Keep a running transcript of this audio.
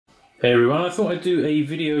Hey everyone, I thought I'd do a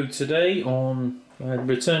video today on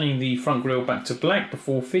returning the front grille back to black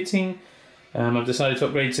before fitting. I've decided to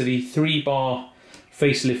upgrade to the 3-bar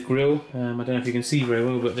facelift grille. I don't know if you can see very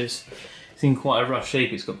well, but it's in quite a rough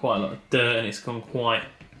shape. It's got quite a lot of dirt and it's gone quite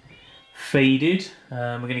faded.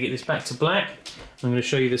 We're going to get this back to black. I'm going to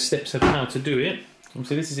show you the steps of how to do it.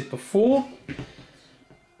 So this is it before.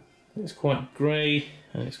 It's quite grey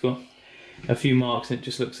and it's got a few marks and it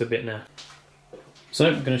just looks a bit now. So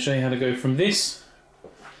I'm going to show you how to go from this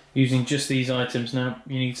using just these items. Now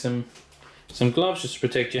you need some gloves just to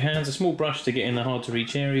protect your hands, a small brush to get in the hard to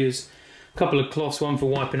reach areas, a couple of cloths, one for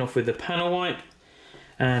wiping off with the panel wipe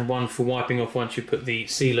and one for wiping off once you put the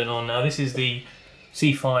sealant on. Now this is the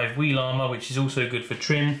C5 wheel armour, which is also good for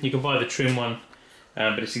trim. You can buy the trim one,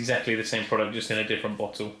 but it's exactly the same product, just in a different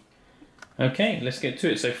bottle. Okay, let's get to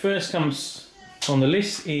it. So first comes on the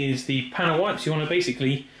list is the panel wipes. You want to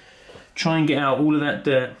basically try and get out all of that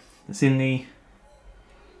dirt that's in the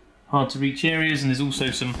hard to reach areas, and there's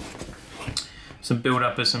also some build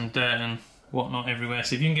up of some dirt and whatnot everywhere.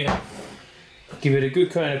 So if you can give it a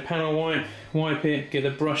good kind of panel wipe it, get the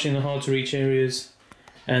brush in the hard to reach areas,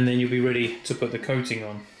 and then you'll be ready to put the coating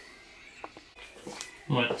on.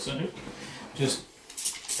 Right, so just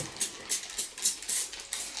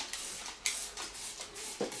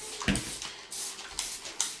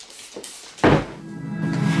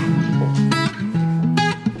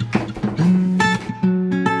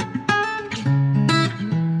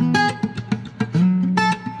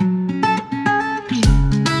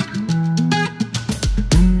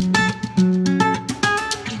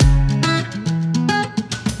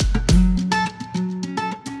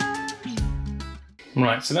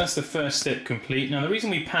Right, so that's the first step complete. Now the reason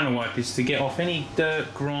we panel wipe is to get off any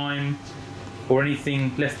dirt, grime, or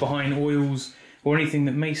anything left behind, oils, or anything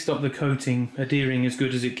that may stop the coating adhering as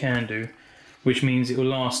good as it can do, which means it will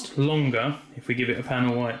last longer if we give it a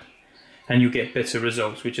panel wipe, and you'll get better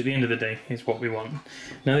results, which at the end of the day is what we want.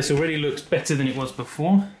 Now this already looks better than it was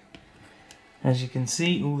before. As you can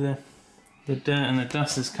see, all the dirt and the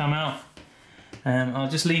dust has come out. I'll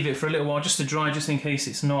just leave it for a little while just to dry, just in case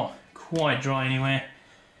it's not quite dry anywhere.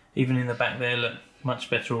 Even in the back there, look much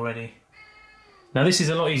better already. Now this is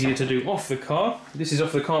a lot easier to do off the car. This is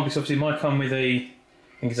off the car because obviously it might come with a,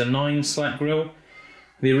 I think it's a 9 slat grille,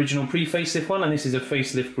 the original pre-facelift one, and this is a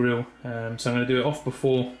facelift grille. So I'm going to do it off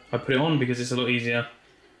before I put it on because it's a lot easier,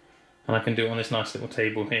 and I can do it on this nice little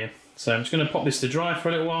table here. So I'm just going to pop this to dry for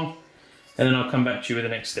a little while, and then I'll come back to you with the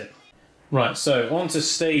next step. Right, so on to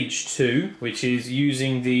stage 2, which is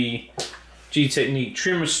using the G-Technique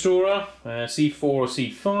Trim Restorer, C4 or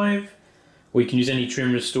C5, or you can use any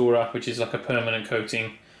trim restorer, which is like a permanent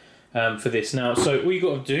coating for this. Now, so all you've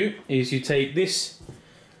got to do is you take this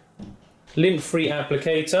lint-free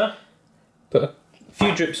applicator, put a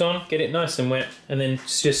few drips on, get it nice and wet, and then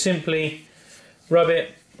just simply rub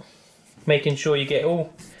it, making sure you get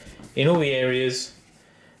in all the areas,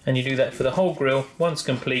 and you do that for the whole grille. Once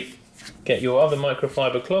complete, get your other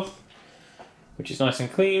microfiber cloth, which is nice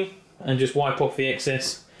and clean, and just wipe off the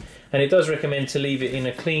excess. And it does recommend to leave it in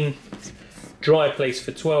a clean, dry place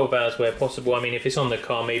for 12 hours where possible. I mean, if it's on the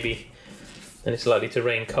car, maybe, and it's likely to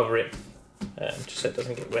rain, cover it, just so it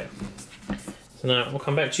doesn't get wet. So now I'll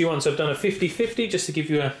come back to you once I've done a 50-50, just to give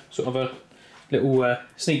you a sort of a little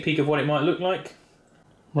sneak peek of what it might look like.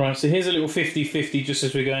 Right, so here's a little 50-50 just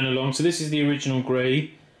as we're going along. So this is the original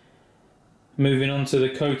grey. Moving on to the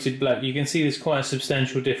coated black, you can see there's quite a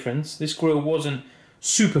substantial difference. This grille wasn't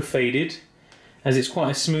super faded, as it's quite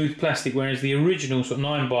a smooth plastic, whereas the original sort of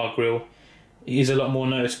 9-bar grille is a lot more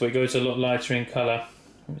noticeable. It goes a lot lighter in colour.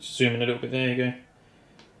 Let's zoom in a little bit. There you go.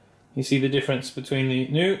 You see the difference between the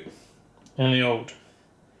new and the old.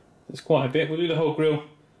 There's quite a bit. We'll do the whole grille,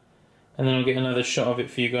 and then I'll get another shot of it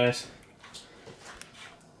for you guys.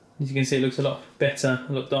 As you can see, it looks a lot better,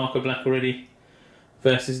 a lot darker black already,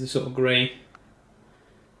 versus the sort of grey,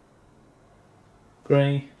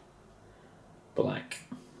 black.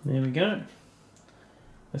 There we go.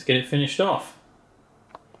 Let's get it finished off.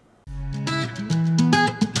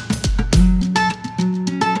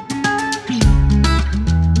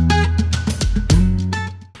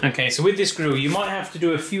 Okay, so with this grille, you might have to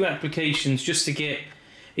do a few applications just to get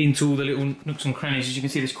into all the little nooks and crannies. As you can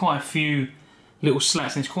see, there's quite a few little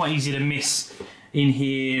slats, and it's quite easy to miss in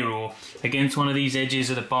here or against one of these edges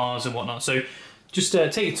of the bars and whatnot. So just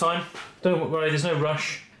take your time. Don't worry, there's no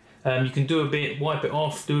rush. You can do a bit, wipe it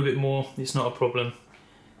off, do a bit more, it's not a problem.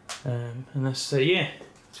 And that's, yeah,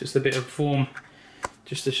 just a bit of form,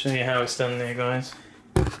 just to show you how it's done there, guys.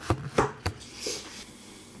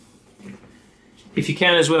 If you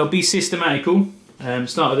can as well, be systematical.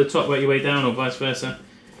 Start at the top, work your way down, or vice versa.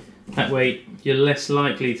 That way you're less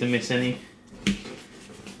likely to miss any.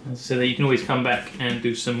 So that you can always come back and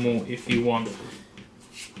do some more if you want.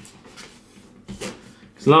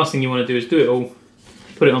 Because the last thing you want to do is do it all,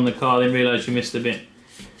 put it on the car, then realise you missed a bit,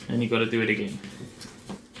 and you've got to do it again.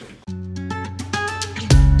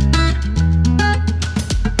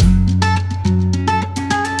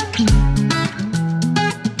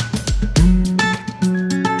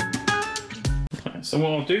 So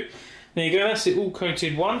what I'll do, there you go, that's it all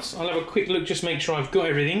coated once. I'll have a quick look, just make sure I've got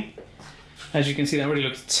everything. As you can see, that really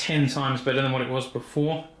looks 10 times better than what it was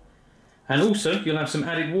before. And also, you'll have some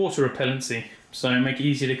added water repellency, so make it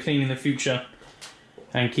easier to clean in the future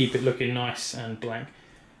and keep it looking nice and black.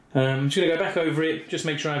 I'm just going to go back over it, just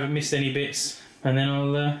make sure I haven't missed any bits, and then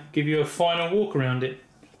I'll give you a final walk around it.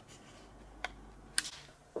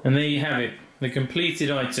 And there you have it, the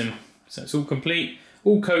completed item. So it's all complete.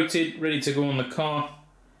 All coated, ready to go on the car.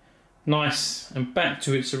 Nice and back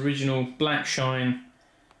to its original black shine.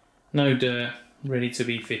 No dirt, ready to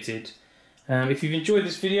be fitted. If you've enjoyed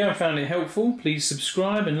this video and found it helpful, please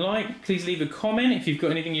subscribe and like. Please leave a comment if you've got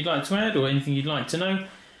anything you'd like to add or anything you'd like to know.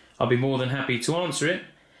 I'll be more than happy to answer it.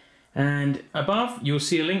 And above, you'll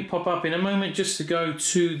see a link pop up in a moment just to go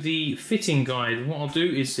to the fitting guide. What I'll do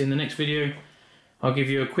is in the next video, I'll give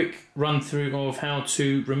you a quick run through of how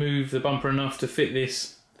to remove the bumper enough to fit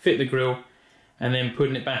this, fit the grille, and then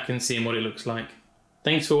putting it back and seeing what it looks like.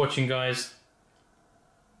 Thanks for watching, guys.